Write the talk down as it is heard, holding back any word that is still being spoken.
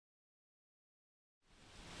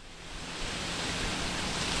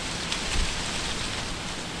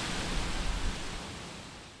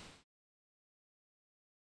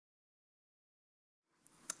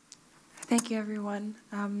Thank you, everyone,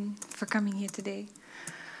 for coming here today.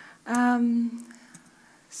 I'm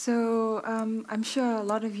sure a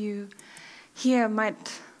lot of you here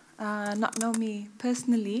might not know me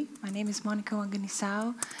personally. My name is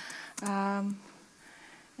Waqanisau.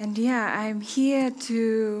 And yeah, I'm here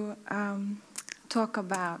to talk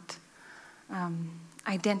about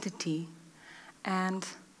identity. And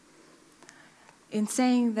in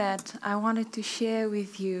saying that, I wanted to share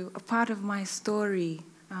with you a part of my story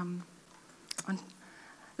on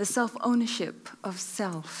the self-ownership of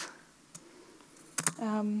self.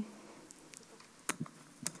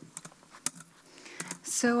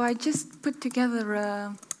 So I just put together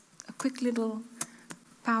a quick little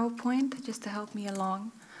PowerPoint just to help me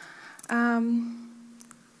along.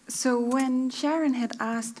 So when Sharon had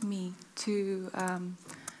asked me to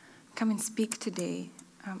come and speak today,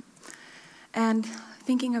 and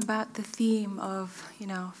thinking about the theme of,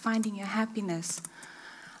 finding your happiness,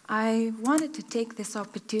 I wanted to take this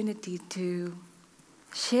opportunity to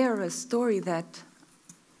share a story that,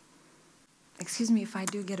 excuse me if I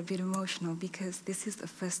do get a bit emotional, because this is the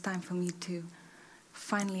first time for me to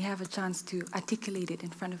finally have a chance to articulate it in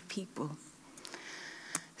front of people.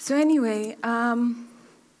 So anyway,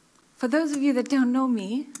 for those of you that don't know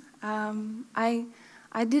me, I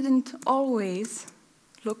didn't always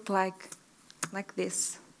look like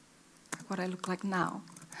this, what I look like now.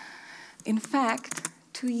 In fact,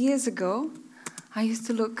 2 years ago, I used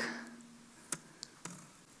to look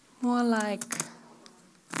more like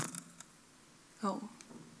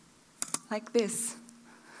this.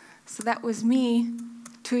 So that was me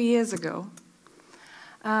 2 years ago,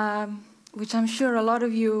 which I'm sure a lot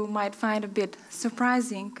of you might find a bit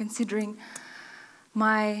surprising considering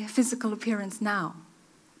my physical appearance now.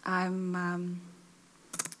 I'm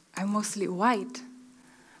mostly white,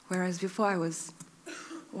 whereas before I was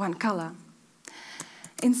one color.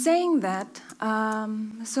 In saying that,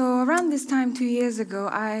 so around this time 2 years ago,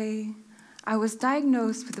 I was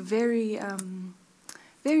diagnosed with a very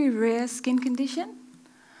rare skin condition,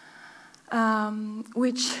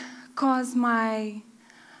 which caused my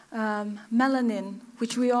melanin,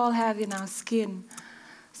 which we all have in our skin.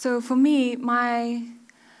 So for me,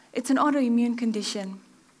 it's an autoimmune condition.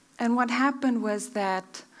 And what happened was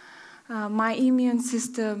that my immune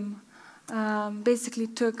system basically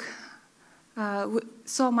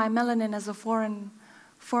saw my melanin as a foreign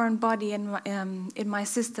body in my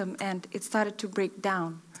system, and it started to break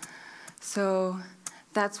down. So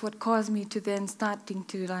that's what caused me to then starting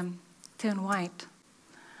to turn white.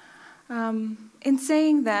 In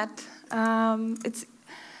saying that,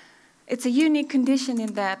 it's a unique condition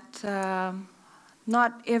in that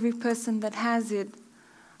not every person that has it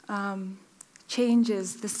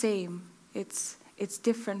changes the same. It's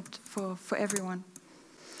different for everyone.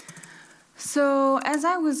 So as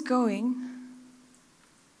I was going,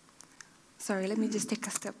 sorry, let me just take a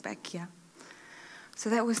step back here. So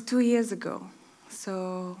that was 2 years ago.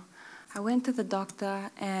 So I went to the doctor,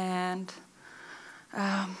 and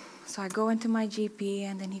so I go into my GP,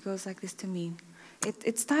 and then he goes like this to me.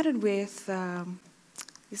 It started with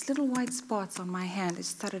these little white spots on my hand. It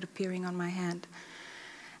started appearing on my hand.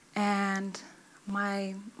 And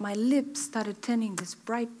my lips started turning this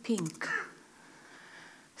bright pink.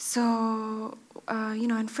 So,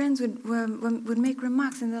 and friends would make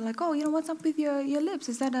remarks, and they're like, oh, what's up with your lips?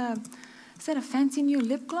 Is that a fancy new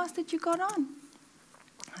lip gloss that you got on?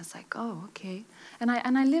 I was like, oh, okay. And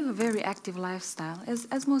I live a very active lifestyle,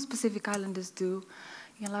 as most Pacific Islanders do.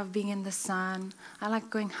 I love being in the sun. I like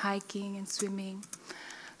going hiking and swimming.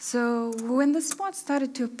 So when the spots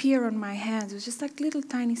started to appear on my hands, it was just like little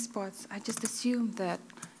tiny spots. I just assumed that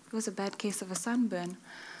it was a bad case of a sunburn.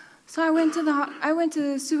 So I went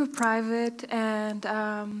to Suva private, and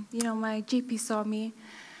my GP saw me,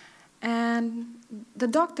 and the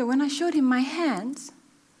doctor, when I showed him my hands,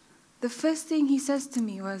 the first thing he says to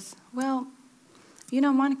me was, "Well,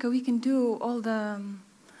 Monica, we can do all the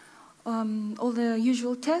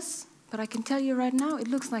usual tests, but I can tell you right now, it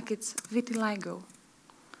looks like it's vitiligo."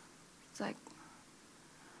 It's like,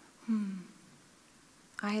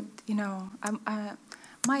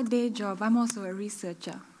 my day job, I'm also a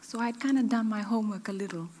researcher. So I'd kind of done my homework a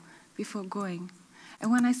little before going.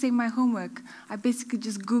 And when I say my homework, I basically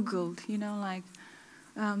just Googled,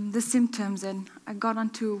 the symptoms. And I got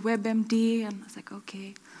onto WebMD, and I was like,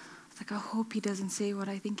 okay. I hope he doesn't say what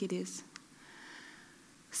I think it is.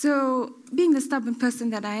 So being the stubborn person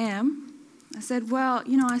that I am, I said, well,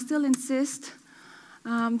 I still insist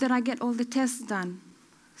that I get all the tests done.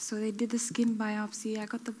 So they did the skin biopsy. I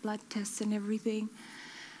got the blood tests and everything.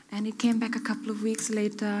 And it came back a couple of weeks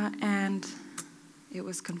later, and it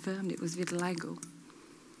was confirmed it was vitiligo.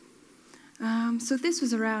 So this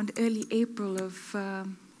was around early April of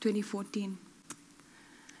 2014.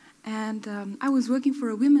 And I was working for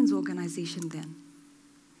a women's organization then.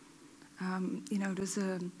 It was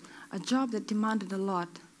a job that demanded a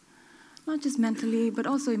lot, not just mentally, but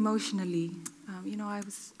also emotionally. I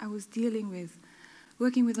was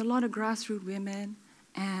working with a lot of grassroots women,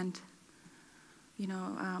 and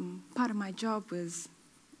part of my job was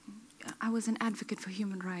I was an advocate for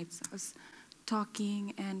human rights. I was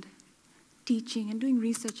talking and teaching and doing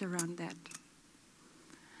research around that.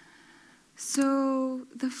 So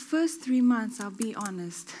the first 3 months, I'll be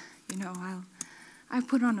honest, I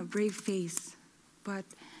put on a brave face, but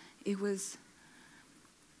it was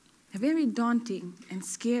very daunting and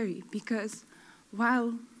scary because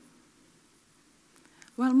while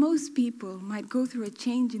most people might go through a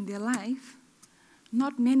change in their life,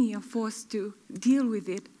 not many are forced to deal with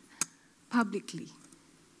it publicly.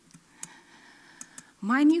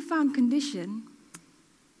 My newfound condition,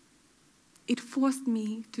 it forced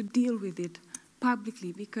me to deal with it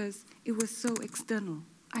publicly because it was so external.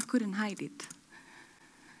 I couldn't hide it.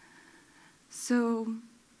 So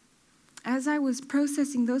as I was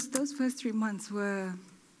processing, those first 3 months were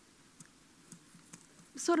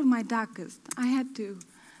sort of my darkest. I had to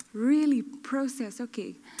really process,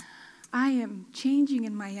 okay, I am changing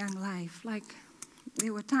in my young life. Like,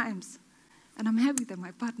 there were times, and I'm happy that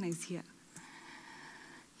my partner is here.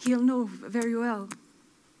 He'll know very well.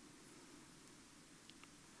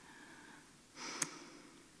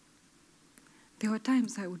 There were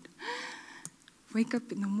times I would wake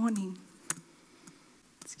up in the morning,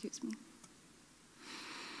 excuse me,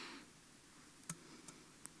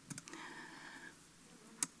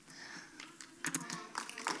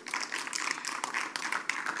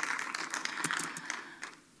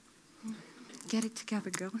 get it together,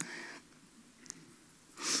 girl.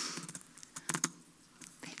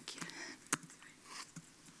 Thank you.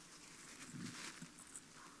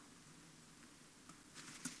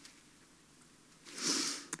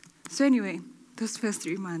 So anyway, those first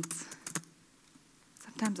 3 months,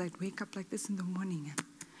 sometimes I'd wake up like this in the morning and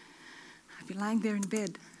I'd be lying there in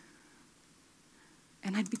bed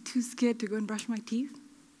and I'd be too scared to go and brush my teeth.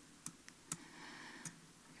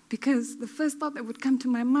 Because the first thought that would come to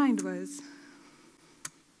my mind was,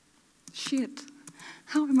 shit,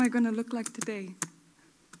 how am I going to look like today?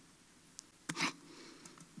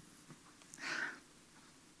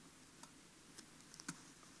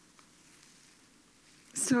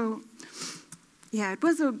 So, yeah, it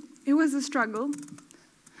was a struggle.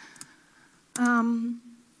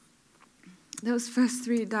 Those first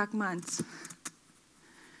 3 dark months.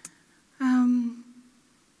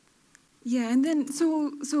 Yeah, and then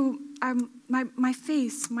my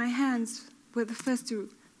face, my hands were the first to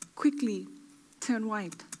quickly turn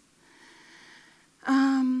white.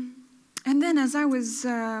 And then as I was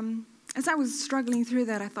struggling through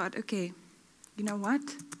that, I thought, okay, you know what?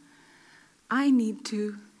 I need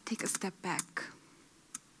to take a step back.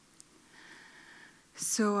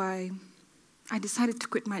 So I decided to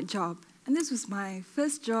quit my job. And this was my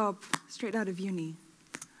first job straight out of uni.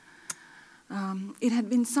 It had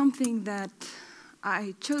been something that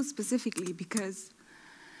I chose specifically because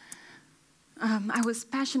I was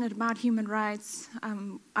passionate about human rights.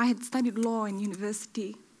 I had studied law in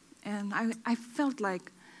university, and I felt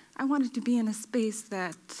like I wanted to be in a space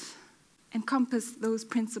that encompassed those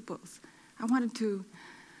principles. I wanted to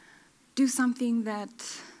do something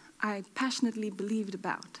that I passionately believed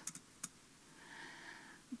about.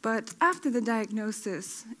 But after the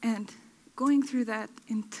diagnosis and going through that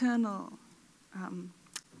internal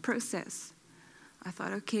process, I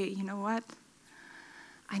thought, okay, you know what?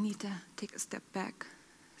 I need to take a step back.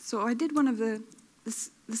 So I did one of the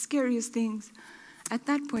scariest things. At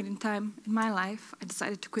that point in time in my life, I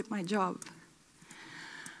decided to quit my job.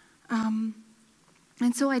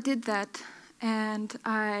 And so I did that, and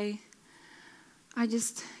I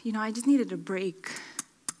just needed a break.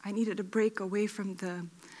 I needed a break away from the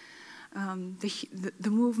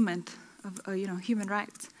movement of human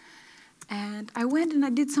rights. And I went and I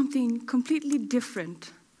did something completely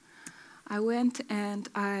different. I went and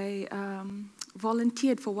I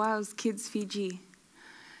volunteered for Wild Kids Fiji.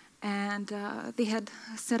 And they had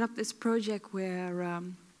set up this project where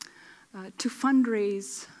to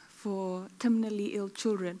fundraise for terminally ill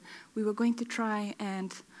children, we were going to try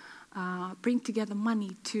and bring together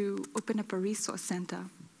money to open up a resource center.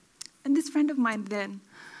 And this friend of mine then,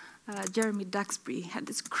 Jeremy Duxbury, had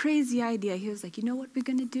this crazy idea. He was like, you know what we're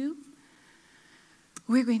going to do?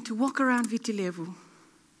 We're going to walk around Vitiligo,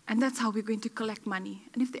 and that's how we're going to collect money.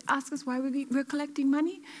 And if they ask us why we're collecting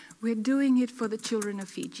money, we're doing it for the children of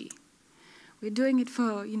Fiji. We're doing it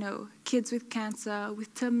for, kids with cancer,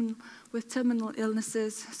 with terminal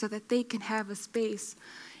illnesses, so that they can have a space,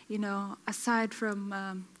 aside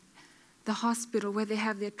from the hospital where they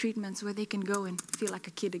have their treatments, where they can go and feel like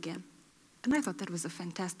a kid again. And I thought that was a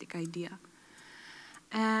fantastic idea.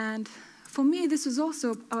 And for me, this was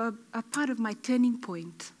also a part of my turning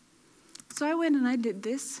point. So I went and I did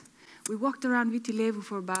this. We walked around Vitiligo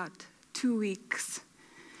for about 2 weeks.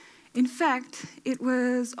 In fact, it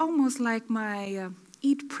was almost like my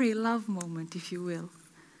eat, pray, love moment, if you will.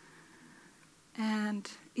 And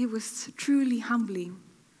it was truly humbling.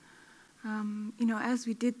 As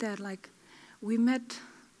we did that, we met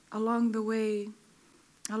along the way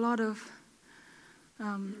a lot of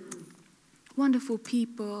wonderful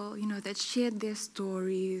people, that shared their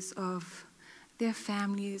stories of their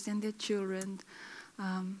families and their children,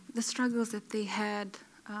 the struggles that they had,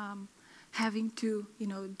 having to,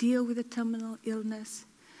 deal with a terminal illness.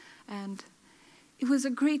 And it was a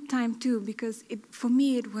great time too, because for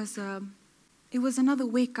me it was another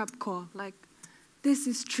wake-up call. Like, this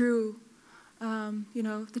is true,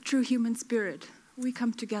 the true human spirit. We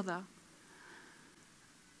come together.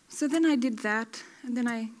 So then I did that, and then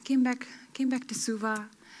I came back to Suva,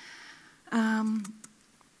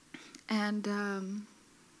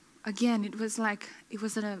 again, it was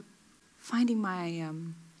finding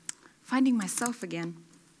myself again.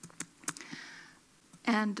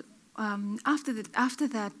 And after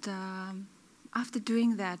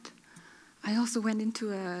doing that, I also went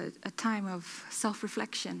into a time of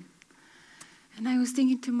self-reflection, and I was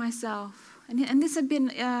thinking to myself. And this had been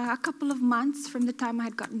a couple of months from the time I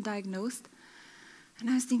had gotten diagnosed. And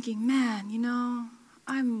I was thinking, man,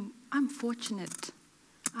 I'm fortunate.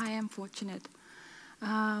 I am fortunate.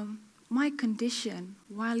 My condition,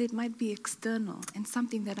 while it might be external and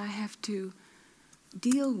something that I have to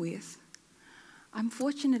deal with, I'm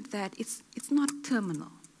fortunate that it's not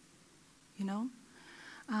terminal,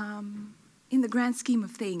 In the grand scheme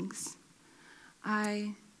of things,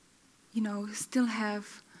 I, still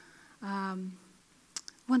have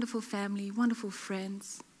wonderful family, wonderful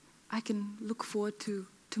friends. I can look forward to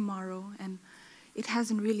tomorrow, and it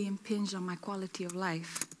hasn't really impinged on my quality of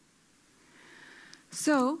life.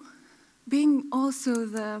 So, being also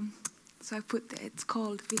it's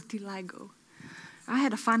called Vitiligo. I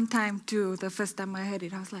had a fun time too the first time I heard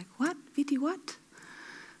it. I was like, what? Viti what?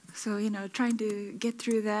 So, trying to get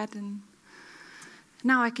through that, and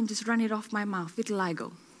now I can just run it off my mouth,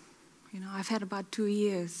 Vitiligo. I've had about 2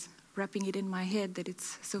 years wrapping it in my head that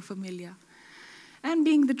it's so familiar. And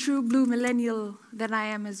being the true blue millennial that I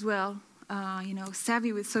am as well,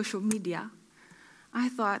 savvy with social media, I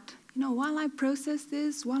thought, while I process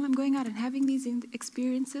this, while I'm going out and having these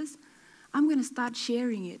experiences, I'm going to start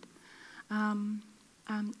sharing it. I'm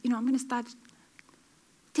going to start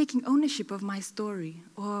taking ownership of my story,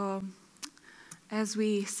 or as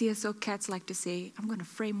we CSO cats like to say, I'm going to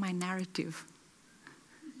frame my narrative.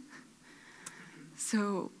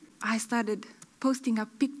 So I started posting up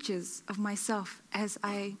pictures of myself as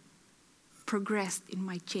I progressed in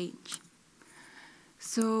my change.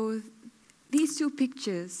 So these 2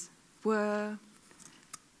 pictures were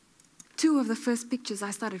 2 of the first pictures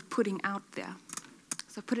I started putting out there.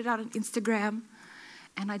 So I put it out on Instagram,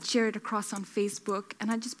 and I'd share it across on Facebook,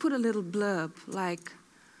 and I just put a little blurb like,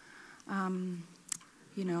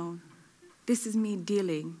 this is me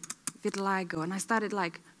dealing with vitiligo. And I started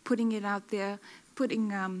putting it out there,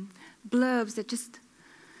 putting blurbs that just,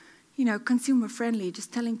 consumer friendly,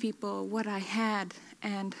 just telling people what I had.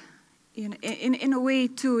 And in a way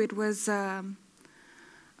too, it was a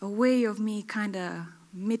way of me kind of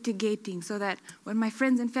mitigating, so that when my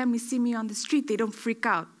friends and family see me on the street, they don't freak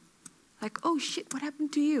out. Like, oh shit, what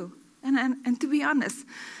happened to you? And to be honest,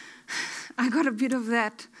 I got a bit of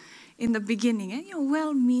that in the beginning. And,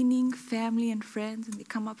 well-meaning family and friends, and they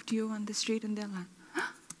come up to you on the street and they're like,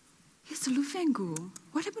 "Yes, Lufengu,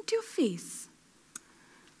 what happened to your face?"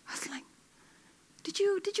 I was like, did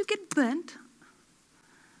you get burnt?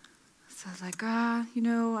 So I was like,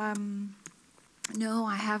 no,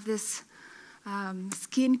 I have this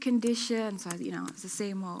skin condition. So, it's the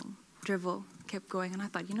same old drivel, kept going. And I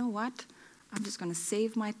thought, you know what? I'm just going to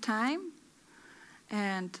save my time,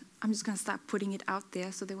 and I'm just going to start putting it out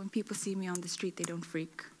there so that when people see me on the street, they don't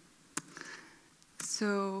freak.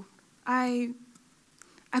 So I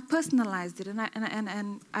personalized it, and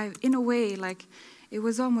I, in a way, it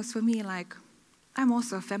was almost for me I'm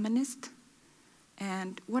also a feminist,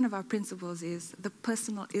 and one of our principles is the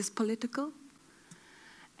personal is political.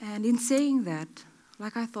 And in saying that,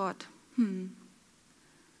 I thought,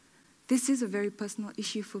 this is a very personal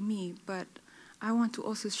issue for me, but I want to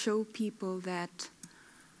also show people that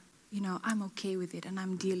I'm okay with it and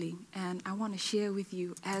I'm dealing, and I want to share with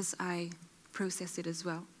you as I process it as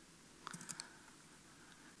well.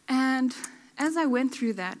 And as I went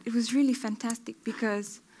through that, it was really fantastic,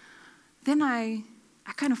 because then I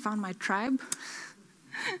kind of found my tribe.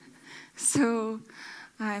 So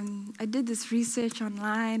I did this research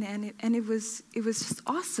online, and it was just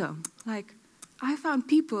awesome. Like, I found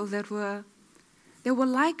people that were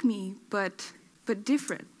like me, but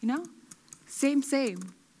different, Same,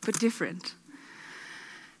 but different.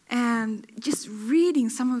 And just reading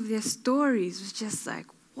some of their stories was just like,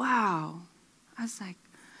 wow. I was like,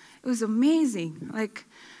 it was amazing. Like,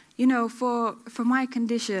 for my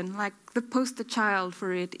condition, like, the poster child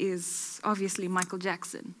for it is obviously Michael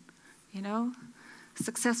Jackson,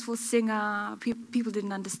 Successful singer. People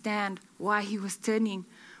didn't understand why he was turning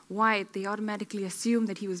white. They automatically assumed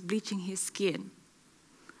that he was bleaching his skin.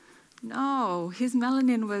 No, his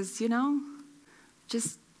melanin was,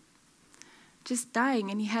 just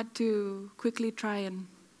dying, and he had to quickly try and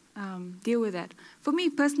deal with that. For me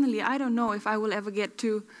personally, I don't know if I will ever get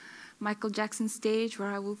to Michael Jackson's stage where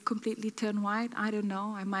I will completely turn white. I don't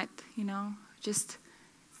know. I might, just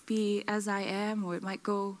be as I am, or it might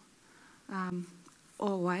go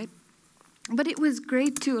all white. But it was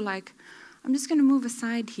great too. Like, I'm just going to move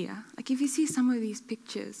aside here. Like, if you see some of these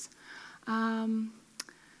pictures, and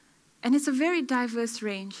it's a very diverse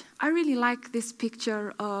range. I really like this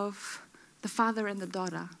picture of the father and the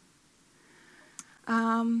daughter.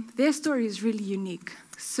 Their story is really unique.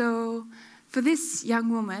 So for this young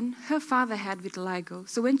woman, her father had vitiligo.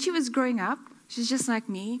 So when she was growing up, she's just like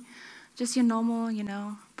me, just your normal,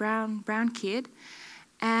 brown kid.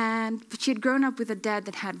 But she had grown up with a dad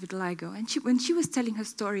that had vitiligo. And when she was telling her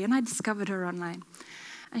story, and I discovered her online,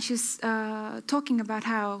 and she was talking about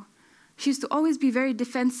how she used to always be very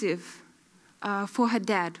defensive for her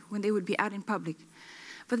dad when they would be out in public.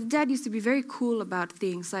 But the dad used to be very cool about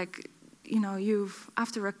things. Like,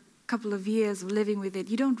 after a couple of years of living with it,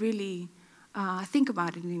 you don't really think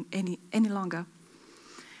about it any longer.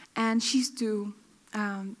 And she used to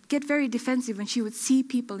get very defensive when she would see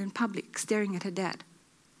people in public staring at her dad.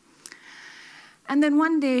 And then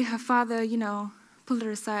one day her father, pulled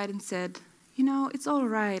her aside and said, it's all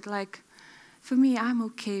right. Like, for me, I'm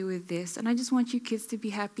okay with this. And I just want you kids to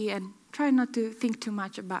be happy and try not to think too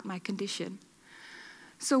much about my condition.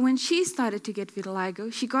 So when she started to get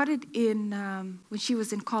vitiligo, she got it when she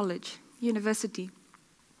was in college, university.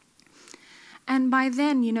 And by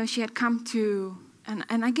then, she had come to,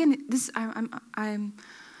 and again, I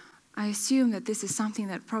assume that this is something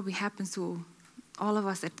that probably happens to all of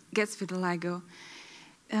us that gets vitiligo.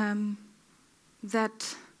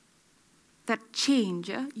 That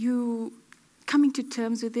change, you coming to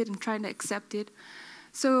terms with it and trying to accept it.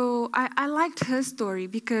 So I liked her story,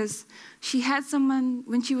 because she had someone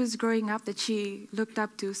when she was growing up that she looked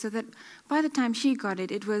up to, so that by the time she got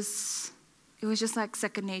it, it was just like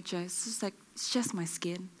second nature. It's just my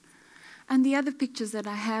skin. And the other pictures that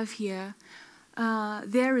I have here,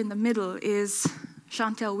 there in the middle is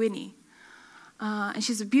Chantel Winnie. And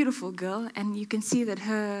she's a beautiful girl, and you can see that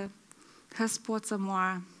her spots are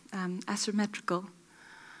more asymmetrical.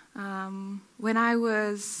 When I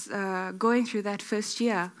was going through that first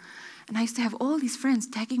year, and I used to have all these friends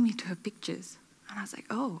tagging me to her pictures. And I was like,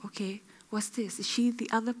 oh, okay, what's this? Is she the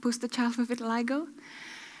other poster child for vitiligo?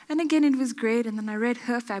 And again, it was great, and then I read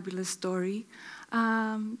her fabulous story.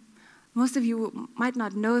 Most of you might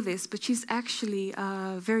not know this, but she's actually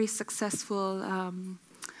a very successful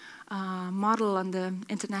model on the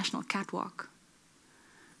international catwalk.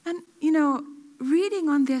 And, reading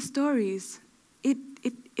on their stories, it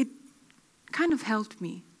kind of helped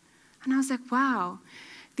me. And I was like, wow,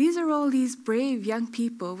 these are all these brave young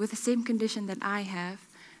people with the same condition that I have,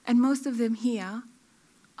 and most of them here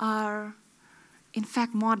are, in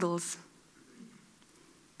fact, models.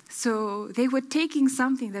 So they were taking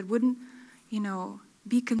something that wouldn't,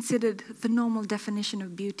 be considered the normal definition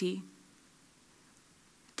of beauty,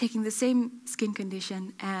 taking the same skin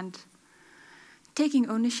condition and taking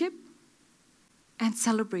ownership and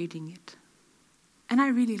celebrating it. And I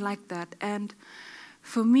really liked that. And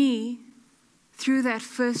for me, through that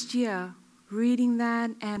first year, reading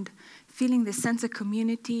that and feeling the sense of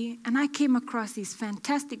community, and I came across these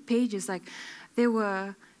fantastic pages. Like, there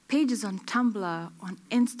were pages on Tumblr, on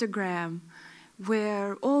Instagram,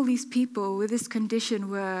 where all these people with this condition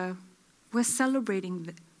were celebrating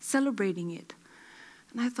it.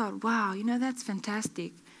 And I thought, wow, that's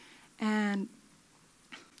fantastic. And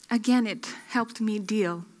again, it helped me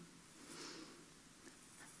deal.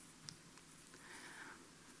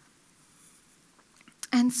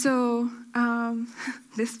 And so,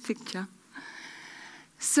 this picture.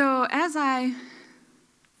 So as I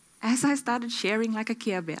started sharing like a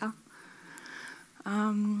Care Bear,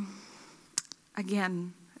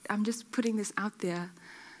 again, I'm just putting this out there.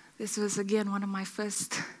 This was, again, one of my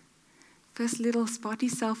first little spotty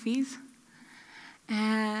selfies.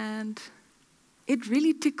 And it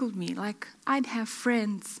really tickled me. Like, I'd have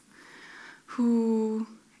friends who,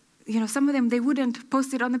 some of them, they wouldn't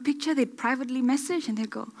post it on the picture. They'd privately message and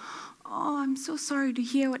they'd go, "Oh, I'm so sorry to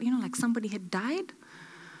hear what," like somebody had died.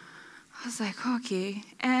 I was like, okay.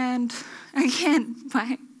 And again,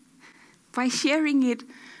 by sharing it,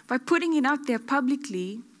 by putting it out there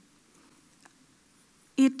publicly,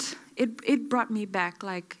 it brought me back.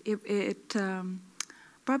 Like, it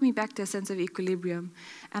brought me back to a sense of equilibrium.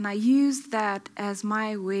 And I used that as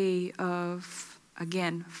my way of,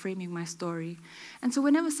 again, framing my story. And so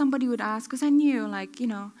whenever somebody would ask, because I knew, like,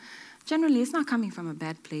 generally it's not coming from a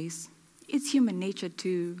bad place. It's human nature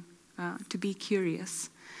to be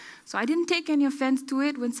curious. So I didn't take any offense to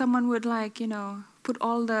it when someone would, like, put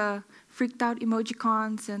all the freaked out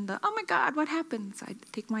emojicons and the, "Oh my God, what happened?" So I'd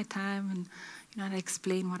take my time and, I'd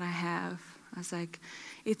explain what I have. I was like,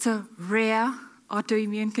 it's a rare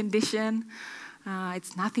autoimmune condition.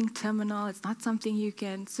 It's nothing terminal. It's not something you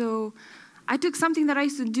can. So I took something that I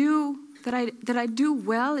used to do, that I do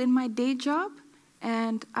well in my day job,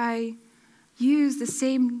 and I used the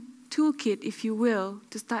same toolkit, if you will,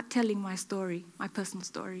 to start telling my story, my personal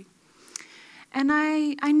story. And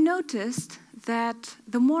I noticed that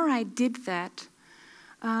the more I did that,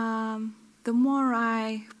 the more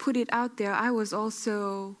I put it out there, I was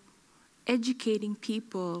also educating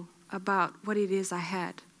people about what it is I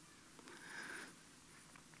had.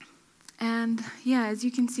 And yeah, as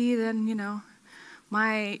you can see, then,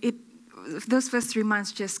 those first 3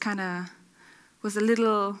 months just kind of was a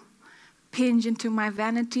little pinch into my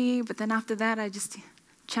vanity, but then after that, I just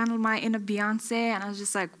channeled my inner Beyonce, and I was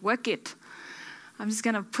just like, work it. I'm just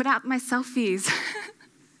gonna put out my selfies.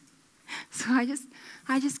 So I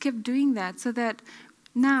just kept doing that, so that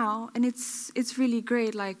now, and it's really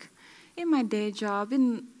great, like in my day job,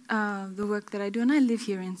 in the work that I do, and I live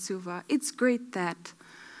here in Suva, it's great that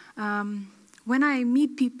when I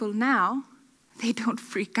meet people now, they don't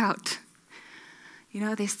freak out.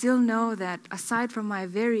 They still know that aside from my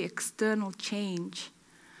very external change,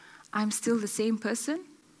 I'm still the same person.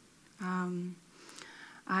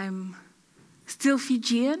 I'm still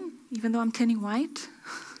Fijian, even though I'm turning white.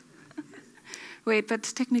 Wait, but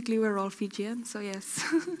technically we're all Fijian, so yes.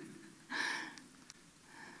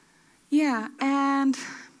 Yeah, and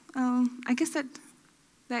I guess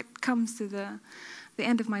that comes to the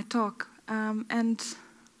end of my talk. And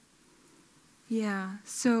yeah,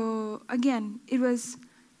 so again, it was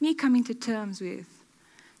me coming to terms with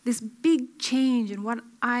this big change in what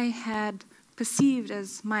I had perceived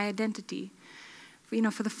as my identity.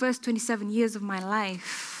 For the first 27 years of my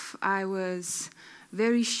life, I was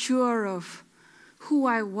very sure of who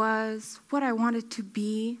I was, what I wanted to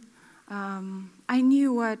be. I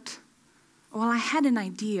knew I had an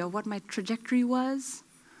idea of what my trajectory was,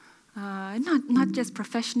 not just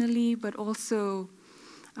professionally, but also,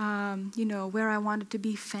 where I wanted to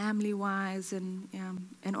be family-wise and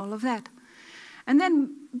all of that. And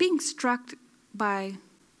then being struck by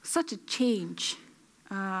such a change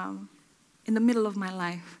in the middle of my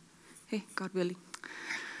life, hey, God willing.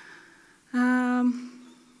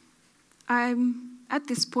 I'm at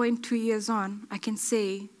this point, 2 years on, I can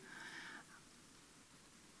say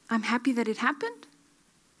I'm happy that it happened,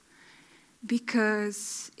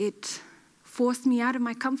 because it forced me out of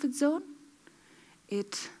my comfort zone.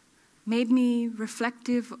 It made me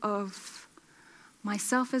reflective of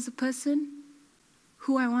myself as a person,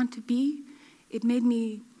 who I want to be. It made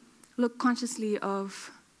me look consciously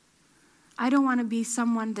of, I don't want to be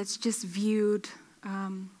someone that's just viewed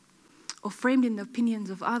or framed in the opinions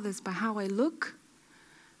of others by how I look.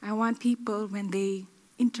 I want people, when they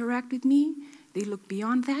interact with me, they look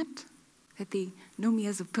beyond that they know me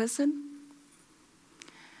as a person.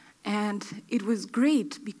 And it was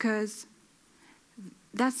great, because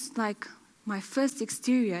that's like my first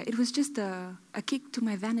exterior. It was just a kick to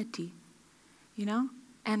my vanity,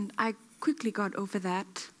 And I quickly got over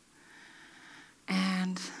that.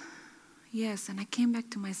 And yes, and I came back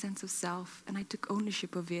to my sense of self, and I took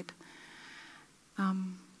ownership of it.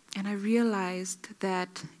 And I realized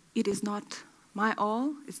that it is not my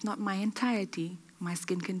all, it's not my entirety, my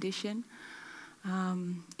skin condition.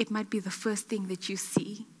 It might be the first thing that you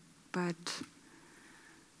see, but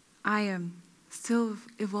I am still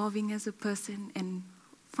evolving as a person and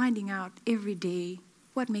finding out every day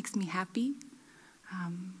what makes me happy.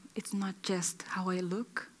 It's not just how I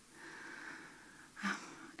look.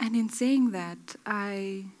 And in saying that,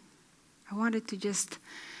 I wanted to just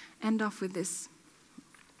end off with this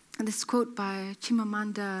quote by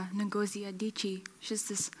Chimamanda Ngozi Adichie. She's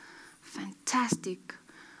this fantastic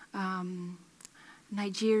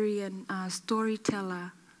Nigerian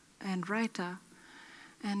storyteller and writer.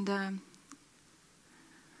 And a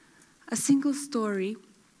single story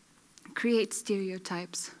creates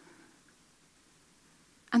stereotypes.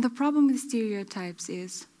 And the problem with stereotypes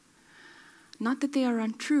is not that they are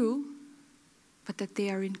untrue, but that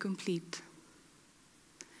they are incomplete.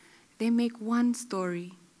 They make one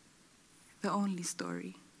story the only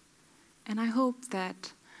story. And I hope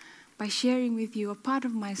that by sharing with you a part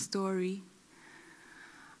of my story,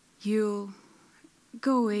 you'll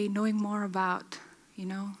go away knowing more about,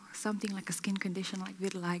 something like a skin condition like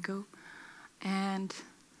vitiligo, and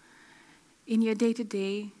in your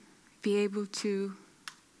day-to-day, be able to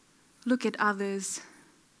look at others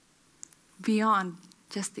beyond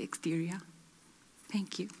just the exterior.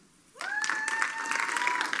 Thank you.